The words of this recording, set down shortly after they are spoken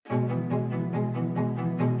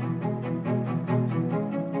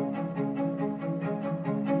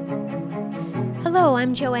Hello,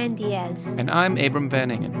 I'm Joanne Diaz. And I'm Abram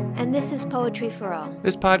Van Ingen. And this is Poetry for All.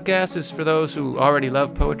 This podcast is for those who already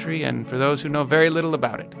love poetry and for those who know very little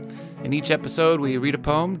about it. In each episode, we read a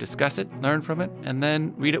poem, discuss it, learn from it, and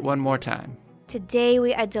then read it one more time. Today,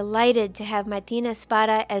 we are delighted to have Martina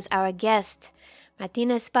Espada as our guest.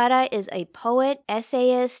 Martina Espada is a poet,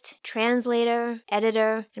 essayist, translator,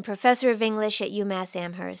 editor, and professor of English at UMass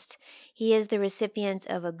Amherst. He is the recipient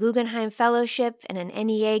of a Guggenheim Fellowship and an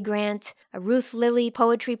NEA grant, a Ruth Lilly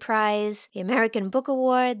Poetry Prize, the American Book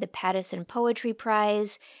Award, the Paterson Poetry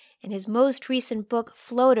Prize, and his most recent book,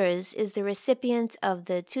 Floaters, is the recipient of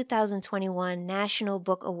the 2021 National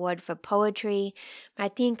Book Award for Poetry.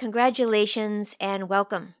 Martine, congratulations and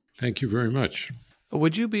welcome. Thank you very much.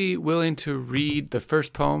 Would you be willing to read the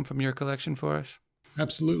first poem from your collection for us?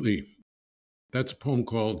 Absolutely. That's a poem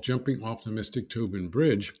called Jumping Off the Mystic Tobin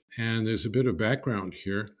Bridge, and there's a bit of background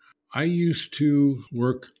here. I used to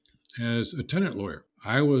work as a tenant lawyer.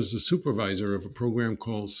 I was the supervisor of a program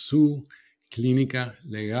called Su Clínica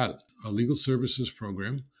Legal, a legal services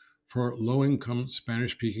program for low-income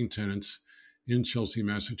Spanish-speaking tenants in Chelsea,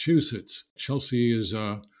 Massachusetts. Chelsea is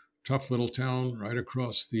a tough little town right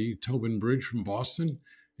across the Tobin Bridge from Boston.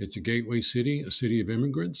 It's a gateway city, a city of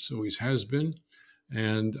immigrants, always has been.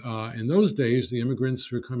 And in those days, the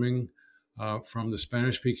immigrants were coming from the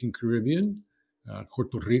Spanish-speaking Caribbean,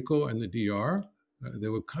 Puerto Rico and the DR. They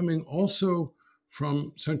were coming also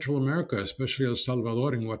from Central America, especially El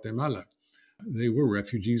Salvador and Guatemala. They were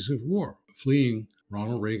refugees of war, fleeing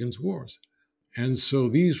Ronald Reagan's wars. And so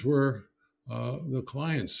these were the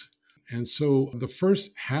clients. And so the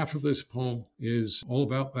first half of this poem is all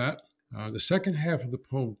about that. The second half of the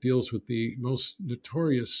poem deals with the most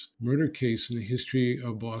notorious murder case in the history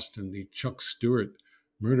of Boston, the Chuck Stewart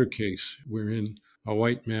murder case, wherein a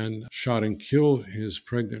white man shot and killed his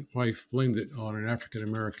pregnant wife, blamed it on an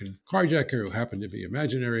African-American carjacker who happened to be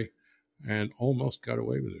imaginary, and almost got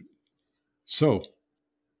away with it. So,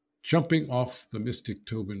 jumping off the Mystic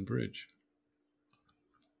Tobin Bridge.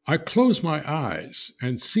 I close my eyes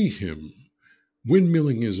and see him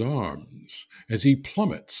windmilling his arms as he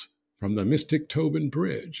plummets from the Mystic Tobin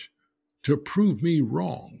Bridge to prove me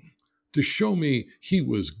wrong, to show me he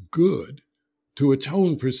was good, to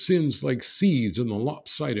atone for sins like seeds in the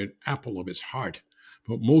lopsided apple of his heart,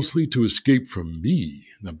 but mostly to escape from me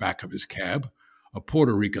in the back of his cab, a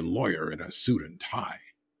Puerto Rican lawyer in a suit and tie.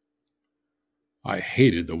 I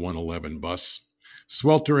hated the 111 bus,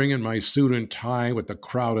 sweltering in my suit and tie with the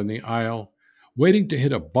crowd in the aisle, waiting to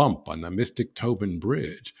hit a bump on the Mystic Tobin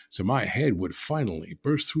Bridge so my head would finally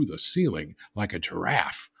burst through the ceiling like a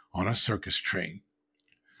giraffe on a circus train.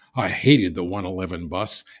 I hated the 111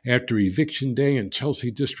 bus after eviction day in Chelsea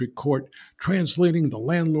District Court, translating the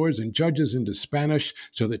landlords and judges into Spanish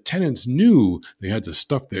so the tenants knew they had to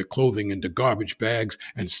stuff their clothing into garbage bags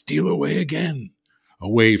and steal away again.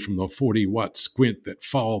 Away from the 40-watt squint that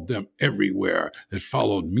followed them everywhere, that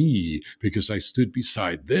followed me because I stood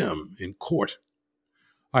beside them in court.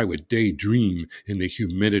 I would daydream in the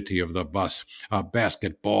humidity of the bus, a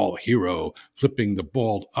basketball hero, flipping the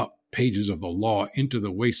balled up pages of the law into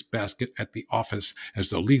the wastebasket at the office as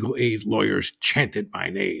the legal aid lawyers chanted my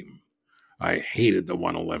name. I hated the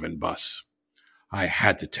 111 bus. I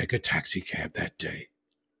had to take a taxi cab that day.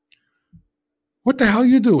 "What the hell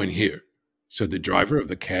you doing here?" said the driver of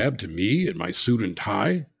the cab to me in my suit and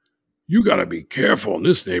tie. "You gotta be careful in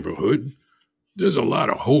this neighborhood. There's a lot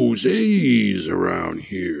of Jose's around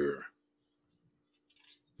here."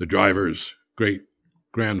 The driver's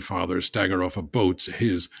great-grandfather staggered off a boat so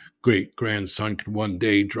his great-grandson could one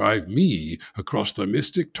day drive me across the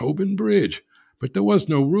Mystic Tobin Bridge, but there was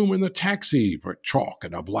no room in the taxi for chalk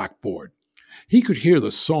and a blackboard. He could hear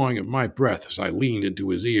the sawing of my breath as I leaned into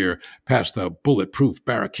his ear, past the bulletproof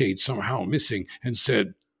barricade somehow missing, and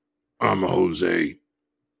said, "I'm Jose."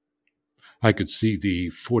 I could see the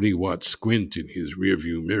 40-watt squint in his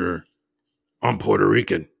rearview mirror. "I'm Puerto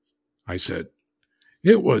Rican," I said.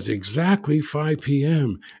 It was exactly 5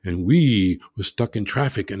 p.m., and we were stuck in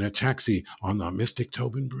traffic in a taxi on the Mystic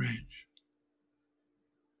Tobin Bridge.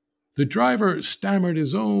 The driver stammered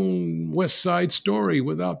his own West Side story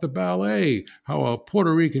without the ballet, how a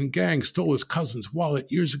Puerto Rican gang stole his cousin's wallet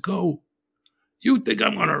years ago. "You think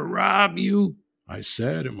I'm going to rob you?" I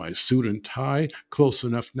said in my suit and tie, close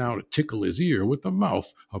enough now to tickle his ear with the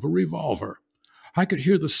mouth of a revolver. I could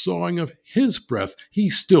hear the sawing of his breath. He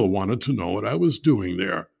still wanted to know what I was doing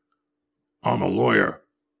there. "I'm a lawyer.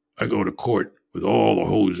 I go to court with all the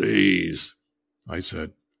Jose's," I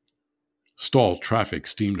said. Stalled traffic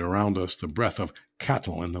steamed around us, the breath of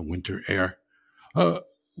cattle in the winter air.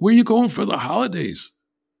 Where you going for the holidays?"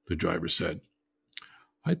 the driver said.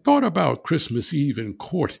 I thought about Christmas Eve in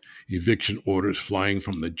court, eviction orders flying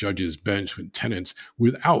from the judge's bench when tenants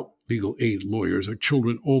without legal aid lawyers or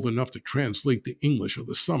children old enough to translate the English of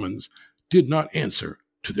the summons did not answer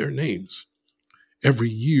to their names.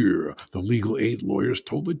 Every year, the legal aid lawyers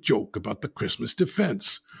told a joke about the Christmas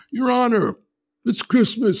defense. Your Honor, it's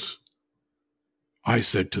Christmas. I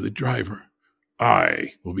said to the driver,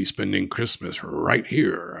 I will be spending Christmas right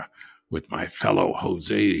here with my fellow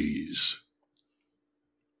Jose's.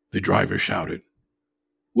 The driver shouted,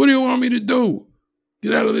 What do you want me to do?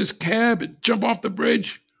 Get out of this cab and jump off the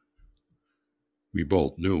bridge? We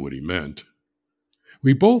both knew what he meant.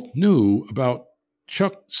 We both knew about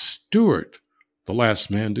Chuck Stewart, the last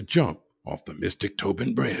man to jump off the Mystic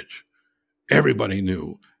Tobin Bridge. Everybody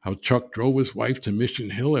knew how Chuck drove his wife to Mission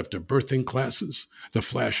Hill after birthing classes, the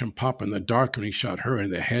flash and pop in the dark when he shot her in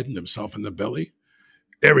the head and himself in the belly.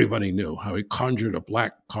 Everybody knew how he conjured a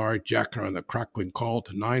black car jacker on the crackling call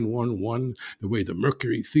to 911, the way the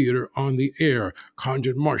Mercury Theater on the air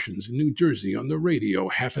conjured Martians in New Jersey on the radio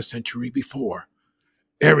half a century before.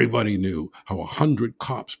 Everybody knew how 100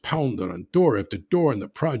 cops pounded on door after door in the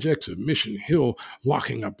projects of Mission Hill,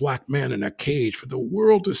 locking a black man in a cage for the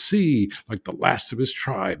world to see, like the last of his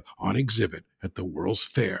tribe on exhibit at the World's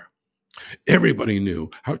Fair. Everybody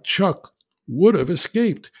knew how Chuck would have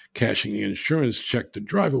escaped, cashing the insurance check to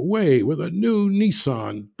drive away with a new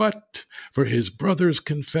Nissan, but for his brother's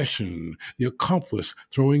confession, the accomplice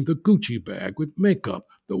throwing the Gucci bag with makeup,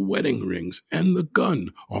 the wedding rings, and the gun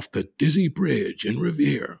off the dizzy bridge in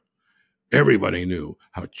Revere. Everybody knew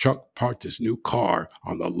how Chuck parked his new car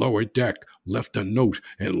on the lower deck, left a note,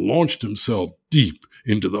 and launched himself deep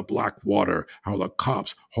into the black water, how the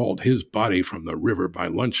cops hauled his body from the river by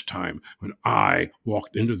lunchtime when I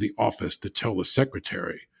walked into the office to tell the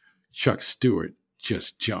secretary Chuck Stewart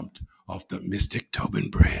just jumped off the Mystic Tobin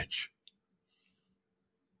Bridge.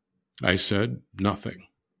 I said nothing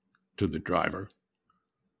to the driver.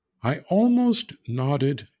 I almost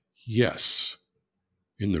nodded yes.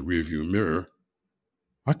 In the rearview mirror,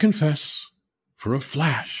 I confess, for a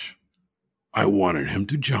flash, I wanted him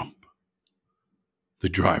to jump. The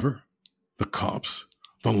driver, the cops,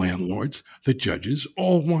 the landlords, the judges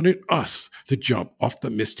all wanted us to jump off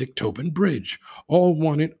the Mystic Tobin Bridge, all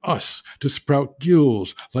wanted us to sprout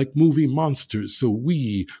gills like movie monsters so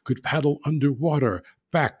we could paddle underwater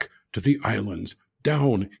back to the islands,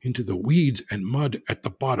 down into the weeds and mud at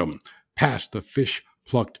the bottom, past the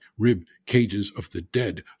fish-plucked rib cages of the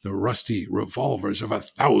dead, the rusty revolvers of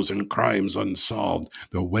 1,000 crimes unsolved,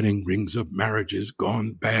 the wedding rings of marriages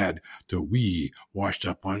gone bad, till we washed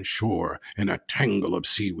up on shore in a tangle of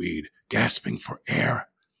seaweed, gasping for air.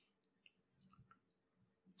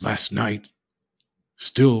 Last night,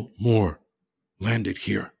 still more landed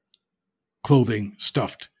here, clothing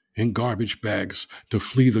stuffed in garbage bags to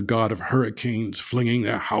flee the god of hurricanes flinging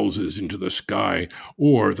their houses into the sky,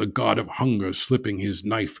 or the god of hunger slipping his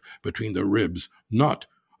knife between the ribs, not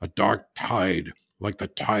a dark tide like the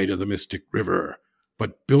tide of the Mystic River,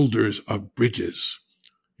 but builders of bridges.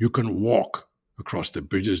 You can walk across the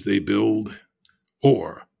bridges they build,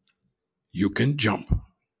 or you can jump.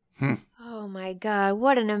 Oh my God,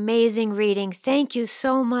 what an amazing reading. Thank you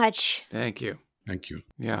so much. Thank you. Thank you.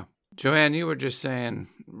 Yeah. Joanne, you were just saying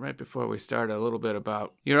right before we started a little bit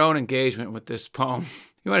about your own engagement with this poem.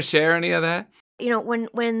 You want to share any of that? You know,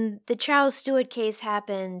 when the Charles Stewart case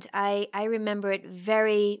happened, I remember it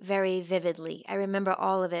very, very vividly. I remember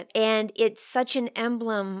all of it. And it's such an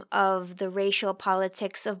emblem of the racial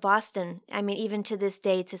politics of Boston. I mean, even to this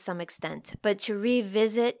day, to some extent. But to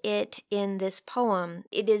revisit it in this poem,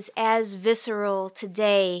 it is as visceral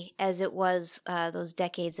today as it was those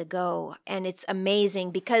decades ago. And it's amazing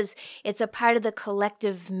because it's a part of the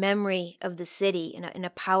collective memory of the city in a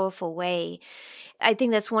powerful way. I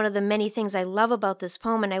think that's one of the many things I love about this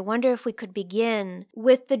poem, and I wonder if we could begin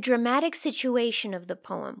with the dramatic situation of the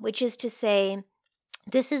poem, which is to say,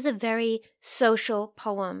 this is a very social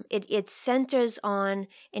poem. It centers on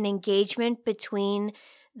an engagement between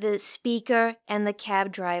the speaker and the cab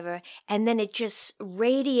driver, and then it just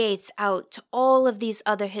radiates out to all of these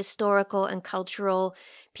other historical and cultural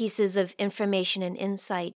pieces of information and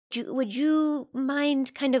insight. Would you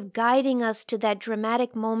mind kind of guiding us to that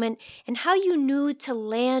dramatic moment and how you knew to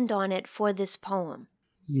land on it for this poem?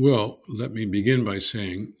 Well, let me begin by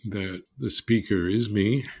saying that the speaker is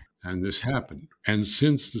me, and this happened. And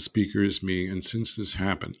since the speaker is me, and since this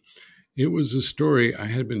happened, it was a story I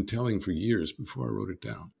had been telling for years before I wrote it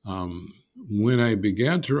down. When I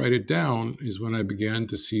began to write it down is when I began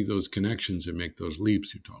to see those connections and make those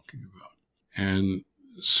leaps you're talking about. And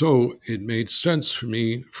so it made sense for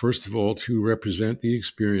me, first of all, to represent the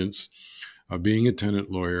experience of being a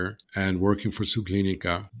tenant lawyer and working for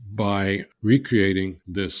Suclinica by recreating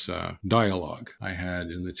this dialogue I had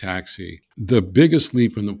in the taxi. The biggest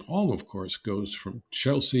leap in the poem, of course, goes from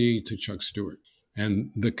Chelsea to Chuck Stewart.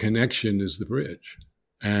 And the connection is the bridge.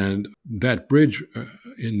 And that bridge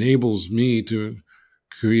enables me to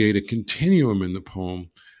create a continuum in the poem,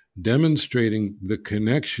 demonstrating the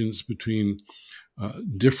connections between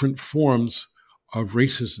different forms of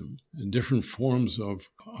racism and different forms of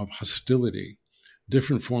hostility,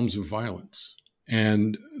 different forms of violence.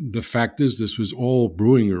 And the fact is, this was all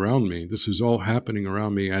brewing around me. This was all happening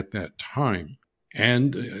around me at that time.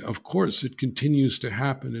 And of course, it continues to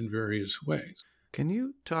happen in various ways. Can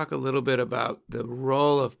you talk a little bit about the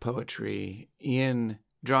role of poetry in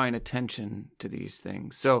drawing attention to these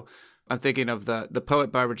things? So I'm thinking of the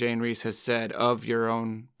poet Barbara Jane Reese has said of your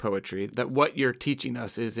own poetry that what you're teaching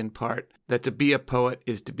us is in part that to be a poet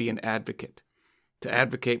is to be an advocate, to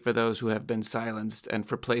advocate for those who have been silenced and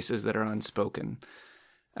for places that are unspoken.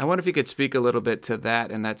 I wonder if you could speak a little bit to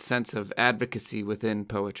that and that sense of advocacy within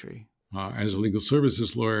poetry. As a legal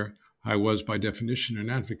services lawyer, I was by definition an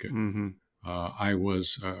advocate. Mm-hmm. I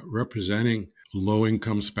was representing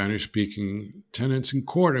low-income Spanish-speaking tenants in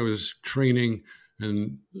court. I was training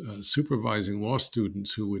and supervising law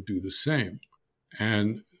students who would do the same.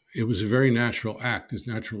 And it was a very natural act, as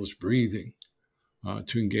natural as breathing,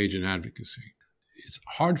 to engage in advocacy. It's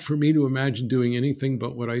hard for me to imagine doing anything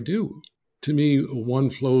but what I do. To me, one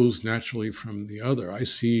flows naturally from the other. I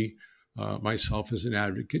see myself as an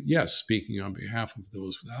advocate, yes, speaking on behalf of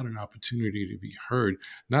those without an opportunity to be heard.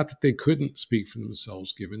 Not that they couldn't speak for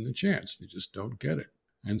themselves given the chance, they just don't get it.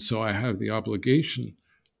 And so I have the obligation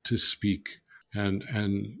to speak and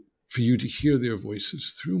for you to hear their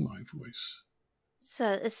voices through my voice.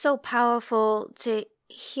 So it's so powerful to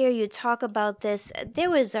hear you talk about this. There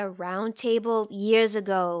was a roundtable years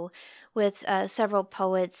ago with several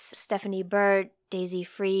poets, Stephanie Burt, Daisy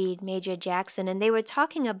Freed, Major Jackson, and they were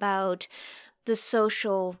talking about the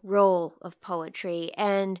social role of poetry.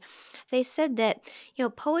 And they said that,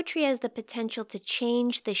 poetry has the potential to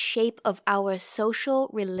change the shape of our social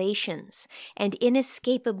relations and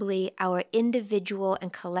inescapably our individual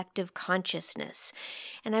and collective consciousness.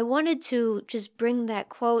 And I wanted to just bring that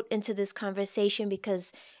quote into this conversation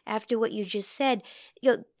because after what you just said,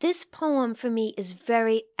 this poem for me is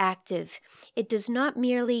very active. It does not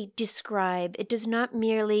merely describe, it does not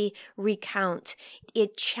merely recount.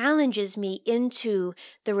 It challenges me into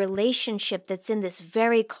the relationship that's in this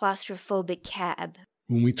very claustrophobic cab.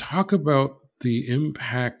 When we talk about the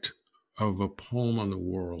impact of a poem on the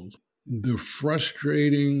world, the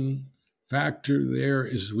frustrating factor there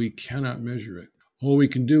is we cannot measure it. All we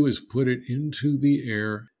can do is put it into the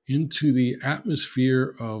air, into the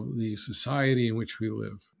atmosphere of the society in which we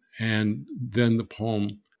live. And then the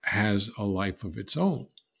poem has a life of its own.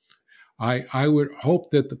 I would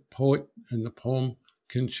hope that the poet and the poem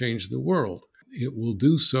can change the world. It will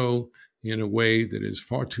do so in a way that is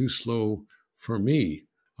far too slow for me.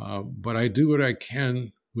 But I do what I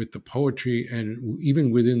can with the poetry and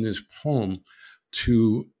even within this poem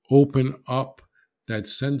to open up that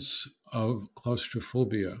sense of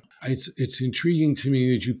claustrophobia. It's intriguing to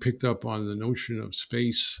me that you picked up on the notion of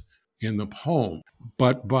space in the poem.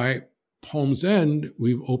 But by poem's end,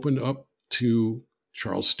 we've opened up to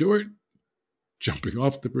Charles Stewart jumping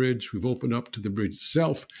off the bridge. We've opened up to the bridge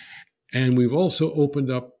itself. And we've also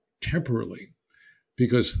opened up temporally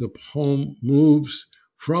because the poem moves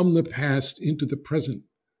from the past into the present.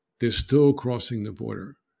 They're still crossing the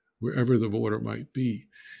border, wherever the border might be.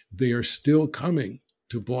 They are still coming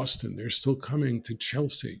to Boston. They're still coming to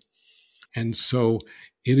Chelsea. And so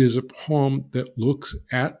it is a poem that looks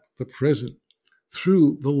at the present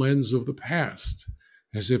through the lens of the past,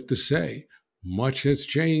 as if to say, much has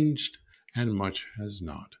changed and much has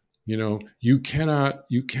not. You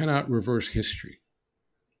cannot reverse history.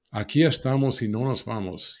 Aquí estamos y no nos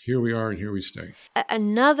vamos. Here we are and here we stay.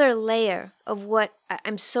 Another layer of what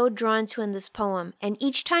I'm so drawn to in this poem, and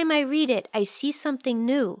each time I read it, I see something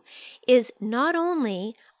new, is not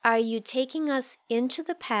only are you taking us into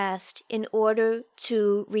the past in order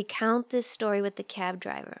to recount this story with the cab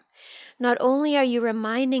driver, not only are you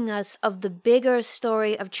reminding us of the bigger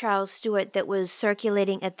story of Charles Stewart that was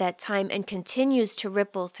circulating at that time and continues to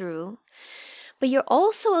ripple through, but you're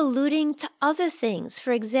also alluding to other things.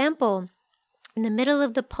 For example, in the middle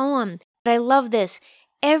of the poem, I love this,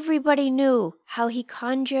 Everybody knew how he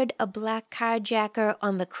conjured a black carjacker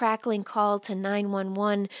on the crackling call to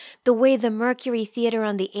 911, the way the Mercury Theater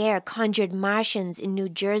on the Air conjured Martians in New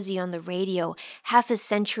Jersey on the radio half a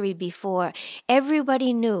century before.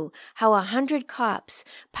 Everybody knew how 100 cops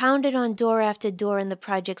pounded on door after door in the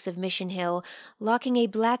projects of Mission Hill, locking a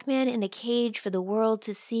black man in a cage for the world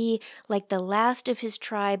to see like the last of his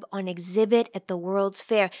tribe on exhibit at the World's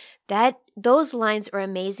Fair. Those lines are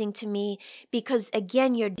amazing to me because,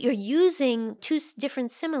 again, you're using two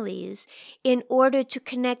different similes in order to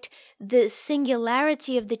connect the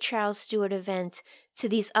singularity of the Charles Stewart event to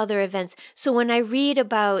these other events. So when I read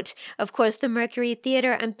about, of course, the Mercury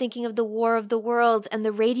Theater, I'm thinking of the War of the Worlds and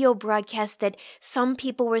the radio broadcast that some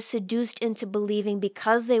people were seduced into believing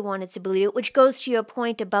because they wanted to believe it, which goes to your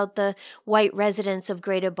point about the white residents of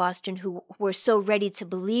Greater Boston who were so ready to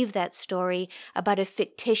believe that story about a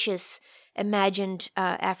fictitious imagined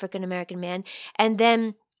African-American man. And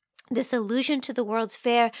then this allusion to the World's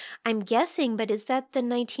Fair, I'm guessing, but is that the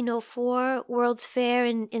 1904 World's Fair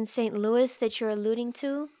in St. Louis that you're alluding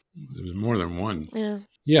to? There was more than one. Yeah.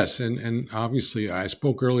 Yes, and obviously I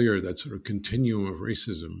spoke earlier that sort of continuum of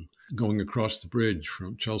racism going across the bridge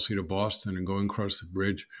from Chelsea to Boston and going across the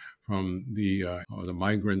bridge from the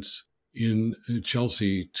migrants in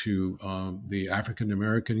Chelsea to the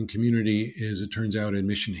African-American community, as it turns out, in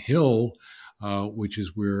Mission Hill, which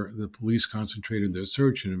is where the police concentrated their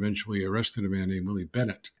search and eventually arrested a man named Willie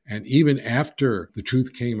Bennett. And even after the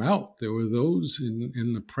truth came out, there were those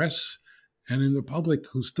in the press and in the public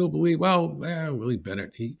who still believe, Willie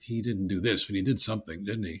Bennett, he didn't do this, but he did something,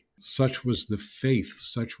 didn't he? Such was the faith,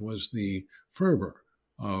 such was the fervor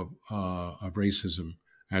of racism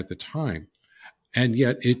at the time. And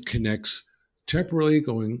yet it connects temporally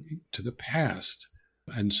going to the past.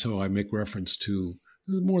 And so I make reference to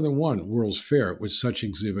more than one World's Fair with such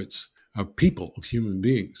exhibits of people, of human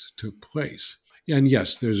beings, took place. And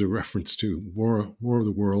yes, there's a reference to War of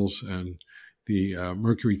the Worlds and the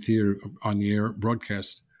Mercury Theater on the Air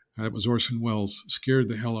broadcast. That was Orson Welles, scared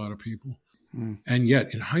the hell out of people. And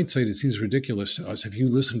yet, in hindsight, it seems ridiculous to us. If you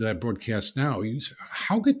listen to that broadcast now, you say,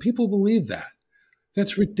 how could people believe that?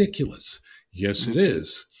 That's ridiculous. Yes, it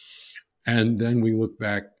is. And then we look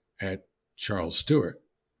back at Charles Stewart.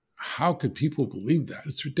 How could people believe that?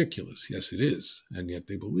 It's ridiculous. Yes, it is. And yet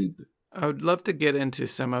they believed it. I would love to get into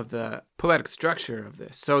some of the poetic structure of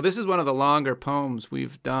this. So this is one of the longer poems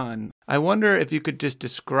we've done. I wonder if you could just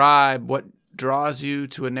describe what draws you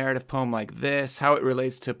to a narrative poem like this, how it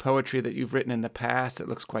relates to poetry that you've written in the past that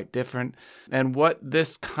looks quite different, and what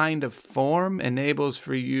this kind of form enables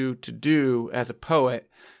for you to do as a poet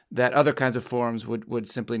that other kinds of forms would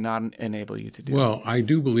simply not enable you to do. Well, I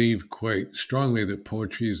do believe quite strongly that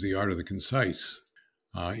poetry is the art of the concise,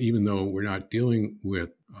 even though we're not dealing with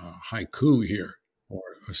haiku here, or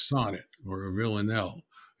a sonnet, or a villanelle.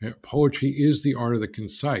 Poetry is the art of the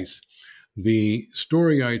concise. The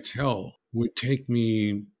story I tell would take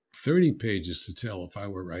me 30 pages to tell if I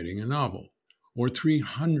were writing a novel, or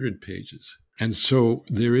 300 pages. And so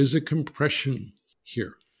there is a compression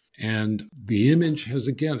here. And the image has,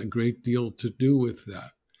 again, a great deal to do with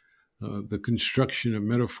that, the construction of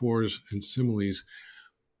metaphors and similes,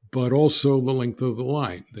 but also the length of the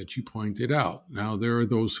line that you pointed out. Now, there are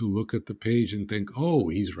those who look at the page and think, oh,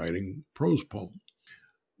 he's writing prose poem.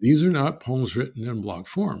 These are not poems written in block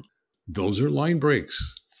form. Those are line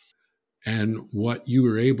breaks. And what you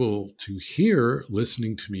were able to hear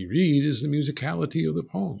listening to me read is the musicality of the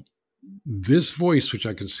poem. This voice, which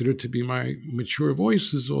I consider to be my mature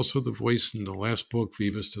voice, is also the voice in the last book,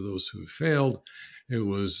 Vivas to Those Who Have Failed. It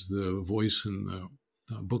was the voice in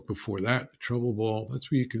the book before that, The Trouble Ball.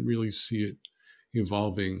 That's where you can really see it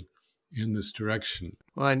evolving in this direction.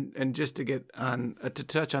 Well, and just to get on, to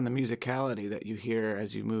touch on the musicality that you hear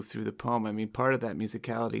as you move through the poem, I mean, part of that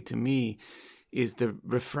musicality to me is the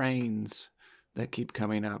refrains that keep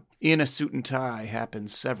coming up. In a Suit and Tie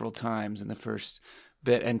happens several times in the first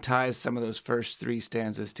bit and ties some of those first three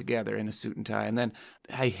stanzas together, in a suit and tie. And then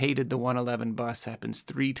I hated the 111 bus happens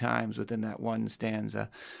 3 times within that one stanza.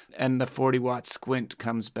 And the 40-watt squint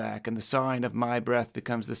comes back, and the sawing of my breath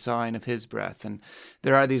becomes the sawing of his breath. And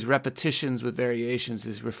there are these repetitions with variations,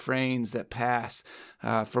 these refrains that pass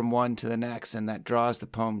from one to the next, and that draws the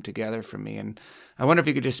poem together for me. And I wonder if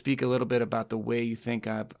you could just speak a little bit about the way you think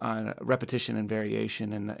of on repetition and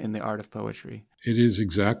variation in the art of poetry. It is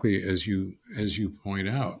exactly as you point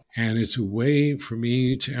out. And it's a way for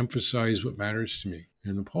me to emphasize what matters to me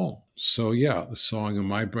in the poem. So yeah, the sawing of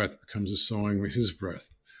my breath becomes a sawing of his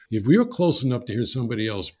breath. If we are close enough to hear somebody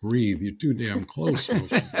else breathe, you're too damn close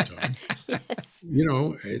most of the time. Yes.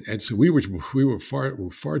 And so we were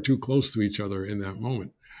far too close to each other in that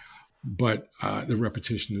moment. But the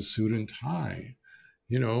repetition of suit and tie,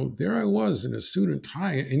 there I was in a suit and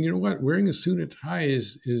tie, and you know what? Wearing a suit and tie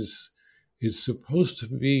is supposed to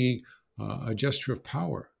be a gesture of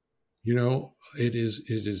power. It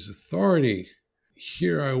is authority.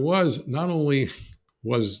 Here I was. Not only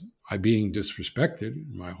was I being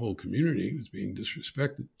disrespected, my whole community was being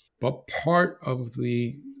disrespected, but part of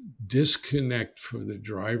the disconnect for the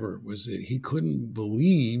driver was that he couldn't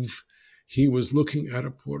believe he was looking at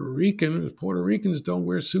a Puerto Rican. Puerto Ricans don't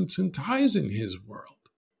wear suits and ties in his world.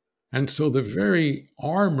 And so the very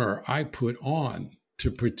armor I put on to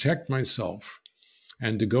protect myself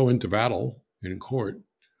and to go into battle in court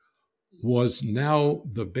was now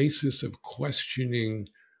the basis of questioning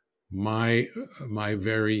my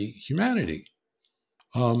very humanity.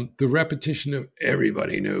 The repetition of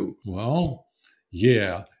everybody knew. Well,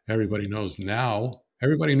 yeah, everybody knows now.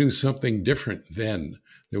 Everybody knew something different then.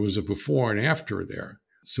 There was a before and after there.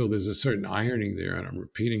 So there's a certain irony there, and I'm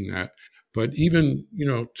repeating that. But even,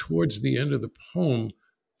 towards the end of the poem,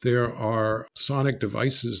 there are sonic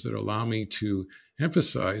devices that allow me to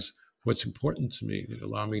emphasize what's important to me, that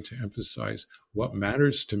allow me to emphasize what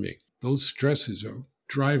matters to me. Those stresses are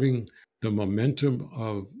driving the momentum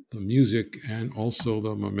of the music and also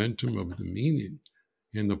the momentum of the meaning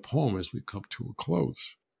in the poem as we come to a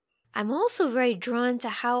close. I'm also very drawn to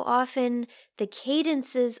how often the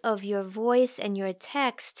cadences of your voice and your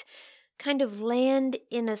text kind of land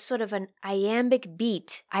in a sort of an iambic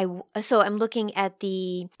beat. So I'm looking at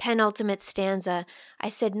the penultimate stanza. I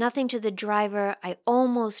said nothing to the driver. I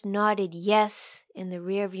almost nodded yes in the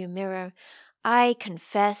rearview mirror. I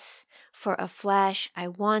confess, for a flash, I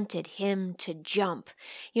wanted him to jump.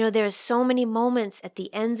 There are so many moments at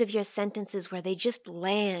the ends of your sentences where they just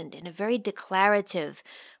land in a very declarative,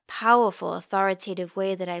 powerful, authoritative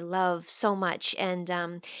way that I love so much. And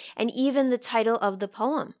even the title of the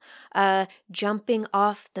poem, Jumping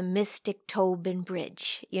Off the Mystic Tobin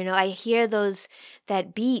Bridge. I hear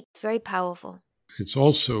that beat. It's very powerful. It's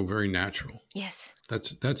also very natural. Yes.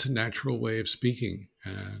 That's a natural way of speaking.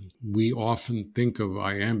 And we often think of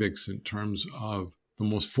iambics in terms of the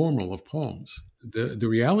most formal of poems. The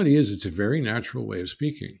reality is it's a very natural way of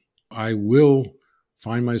speaking. I will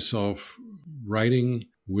find myself writing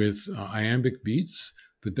with iambic beats,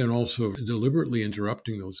 but then also deliberately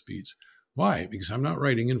interrupting those beats. Why? Because I'm not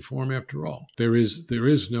writing in form after all. There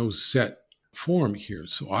is no set form here,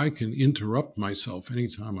 so I can interrupt myself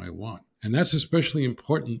anytime I want. And that's especially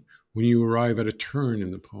important when you arrive at a turn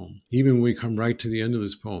in the poem. Even when we come right to the end of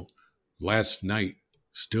this poem, last night,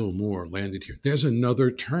 still more landed here. There's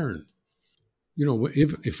another turn.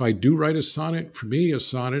 If I do write a sonnet, for me, a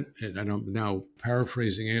sonnet, and I'm now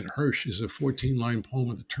paraphrasing Aunt Hirsch, is a 14-line poem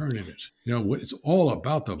with a turn in it. It's all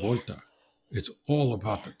about the volta. It's all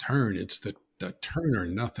about the turn. It's the turn or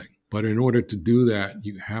nothing. But in order to do that,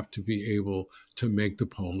 you have to be able to make the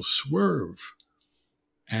poem swerve.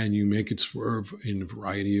 And you make it swerve in a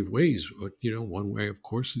variety of ways. But, one way, of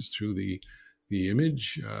course, is through the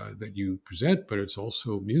image that you present, but it's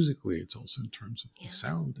also musically. It's also in terms of the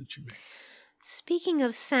sound that you make. Speaking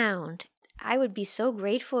of sound, I would be so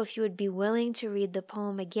grateful if you would be willing to read the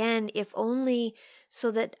poem again, if only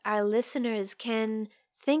so that our listeners can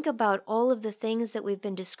think about all of the things that we've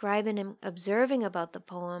been describing and observing about the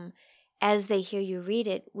poem as they hear you read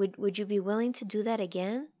it. Would you be willing to do that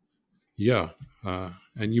again? Yeah,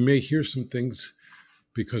 and you may hear some things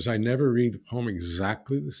because I never read the poem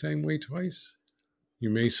exactly the same way twice.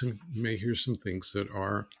 You may hear some things that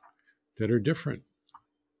are different.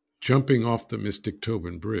 Jumping off the Mystic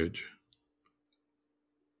Tobin Bridge.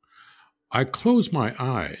 I close my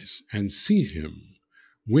eyes and see him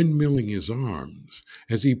windmilling his arms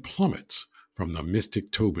as he plummets from the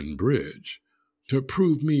Mystic Tobin Bridge to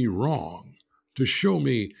prove me wrong, to show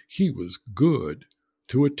me he was good,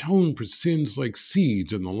 to atone for sins like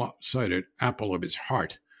seeds in the lopsided apple of his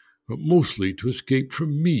heart, but mostly to escape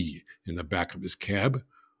from me in the back of his cab,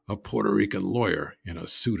 a Puerto Rican lawyer in a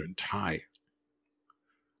suit and tie.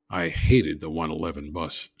 I hated the 111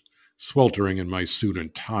 bus, sweltering in my suit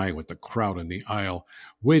and tie with the crowd in the aisle,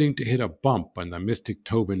 waiting to hit a bump on the Mystic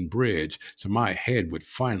Tobin Bridge so my head would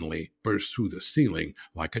finally burst through the ceiling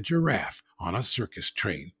like a giraffe on a circus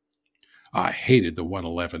train. I hated the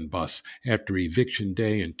 111 bus after eviction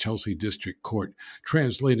day in Chelsea District Court,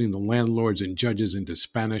 translating the landlords and judges into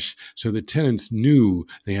Spanish so the tenants knew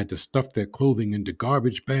they had to stuff their clothing into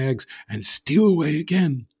garbage bags and steal away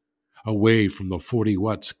again. Away from the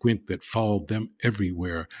 40-watt squint that followed them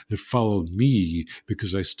everywhere, that followed me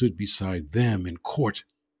because I stood beside them in court.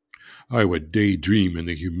 I would daydream in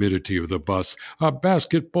the humidity of the bus, a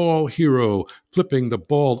basketball hero, flipping the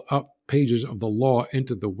balled up pages of the law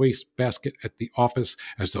into the wastebasket at the office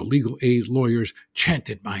as the legal aid lawyers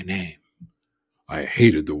chanted my name. I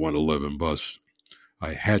hated the 111 bus.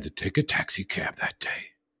 I had to take a taxi cab that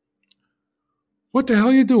day. "What the hell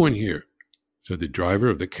are you doing here?" said the driver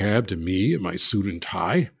of the cab to me in my suit and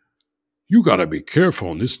tie. "You gotta be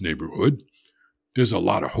careful in this neighborhood. There's a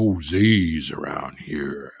lot of Jose's around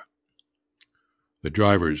here." The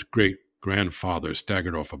driver's great-grandfather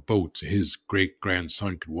staggered off a boat so his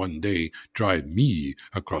great-grandson could one day drive me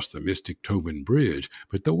across the Mystic Tobin Bridge,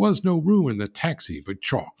 but there was no room in the taxi but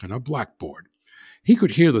chalk and a blackboard. He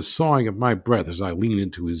could hear the sawing of my breath as I leaned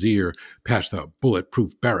into his ear, past the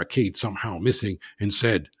bulletproof barricade somehow missing, and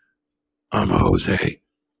said, "I'm a Jose."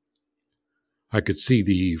 I could see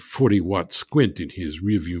the 40-watt squint in his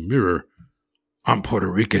rearview mirror. "I'm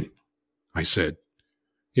Puerto Rican," I said.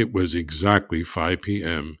 It was exactly 5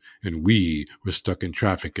 p.m., and we were stuck in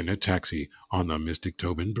traffic in a taxi on the Mystic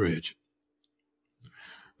Tobin Bridge.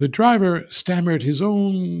 The driver stammered his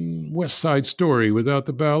own West Side story without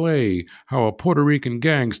the ballet, how a Puerto Rican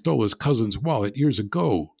gang stole his cousin's wallet years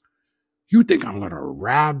ago. "You think I'm going to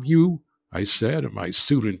rob you?" I said, in my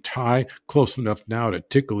suit and tie, close enough now to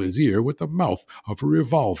tickle his ear with the mouth of a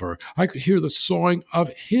revolver. I could hear the sawing of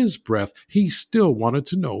his breath. He still wanted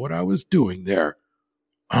to know what I was doing there.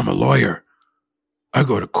 "I'm a lawyer. I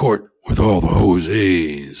go to court with all the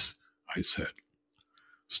Jose's," I said.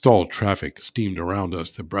 Stalled traffic steamed around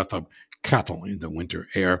us, the breath of cattle in the winter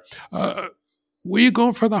air. Where you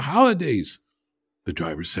going for the holidays?" the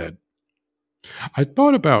driver said. I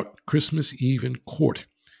thought about Christmas Eve in court,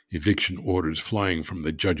 eviction orders flying from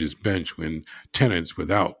the judge's bench when tenants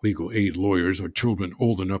without legal aid lawyers or children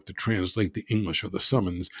old enough to translate the English of the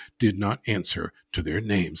summons did not answer to their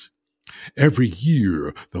names. Every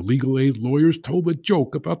year, the legal aid lawyers told a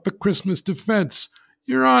joke about the Christmas defense.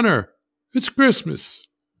 "Your Honor, it's Christmas."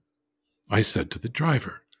 I said to the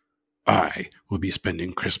driver, "I will be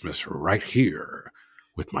spending Christmas right here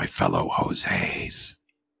with my fellow Jose's."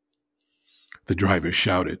 The driver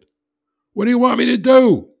shouted, "What do you want me to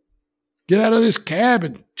do? Get out of this cab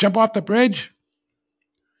and jump off the bridge?"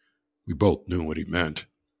 We both knew what he meant.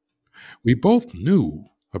 We both knew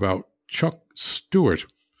about Chuck Stewart,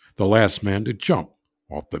 the last man to jump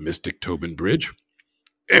off the Mystic Tobin Bridge.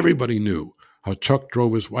 Everybody knew how Chuck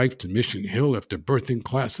drove his wife to Mission Hill after birthing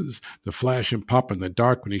classes, the flash and pop in the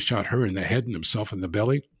dark when he shot her in the head and himself in the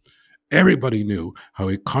belly. Everybody knew how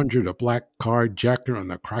he conjured a black car jacker on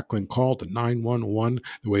the crackling call to 911,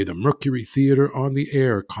 the way the Mercury Theater on the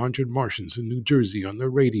air conjured Martians in New Jersey on the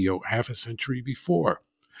radio half a century before.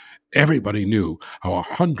 Everybody knew how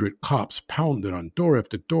 100 cops pounded on door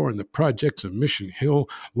after door in the projects of Mission Hill,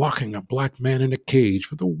 locking a black man in a cage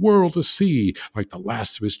for the world to see, like the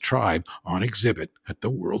last of his tribe on exhibit at the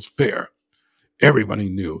World's Fair. Everybody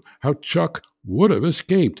knew how Chuck would have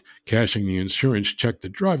escaped, cashing the insurance check to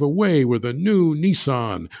drive away with a new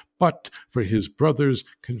Nissan, but for his brother's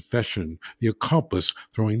confession, the accomplice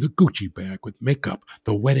throwing the Gucci bag with makeup,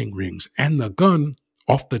 the wedding rings, and the gun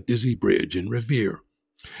off the Dizzy Bridge in Revere.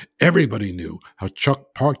 Everybody knew how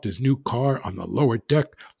Chuck parked his new car on the lower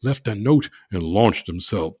deck, left a note, and launched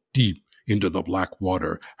himself deep into the black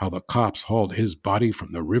water, how the cops hauled his body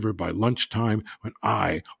from the river by lunchtime when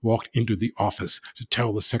I walked into the office to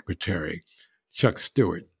tell the secretary Chuck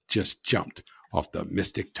Stewart just jumped off the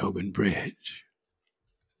Mystic Tobin Bridge.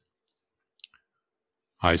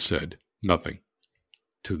 I said nothing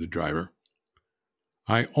to the driver.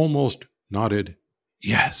 I almost nodded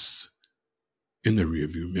yes in the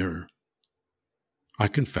rearview mirror. I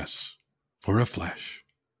confess, for a flash,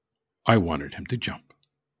 I wanted him to jump.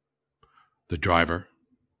 The driver,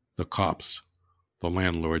 the cops, the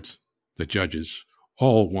landlords, the judges,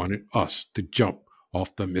 all wanted us to jump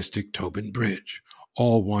off the Mystic Tobin Bridge.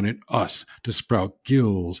 All wanted us to sprout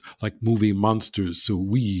gills like movie monsters so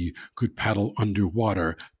we could paddle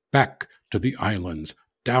underwater back to the islands,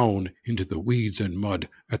 down into the weeds and mud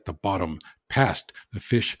at the bottom, past the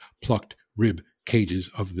fish-plucked rib cages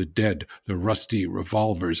of the dead, the rusty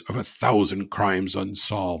revolvers of 1,000 crimes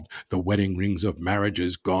unsolved, the wedding rings of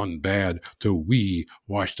marriages gone bad, till we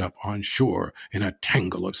washed up on shore in a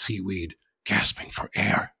tangle of seaweed, gasping for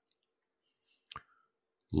air.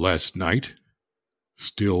 Last night,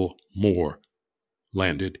 still more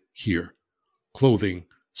landed here, clothing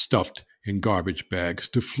stuffed in garbage bags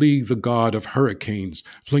to flee the god of hurricanes,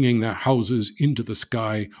 flinging their houses into the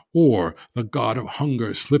sky, or the god of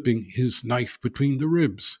hunger slipping his knife between the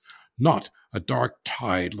ribs. Not a dark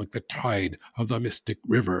tide like the tide of the Mystic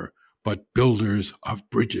River, but builders of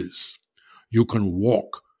bridges. You can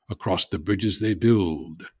walk across the bridges they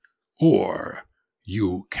build, or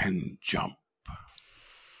you can jump.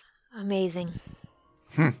 Amazing.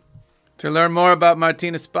 To learn more about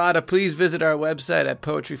Martina Spada, please visit our website at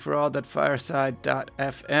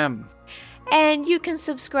poetryforall.fireside.fm. And you can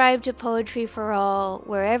subscribe to Poetry for All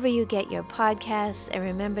wherever you get your podcasts. And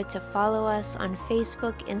remember to follow us on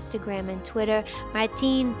Facebook, Instagram, and Twitter.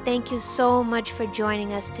 Martine, thank you so much for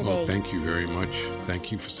joining us today. Well, thank you very much.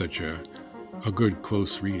 Thank you for such a good,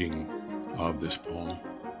 close reading of this poem.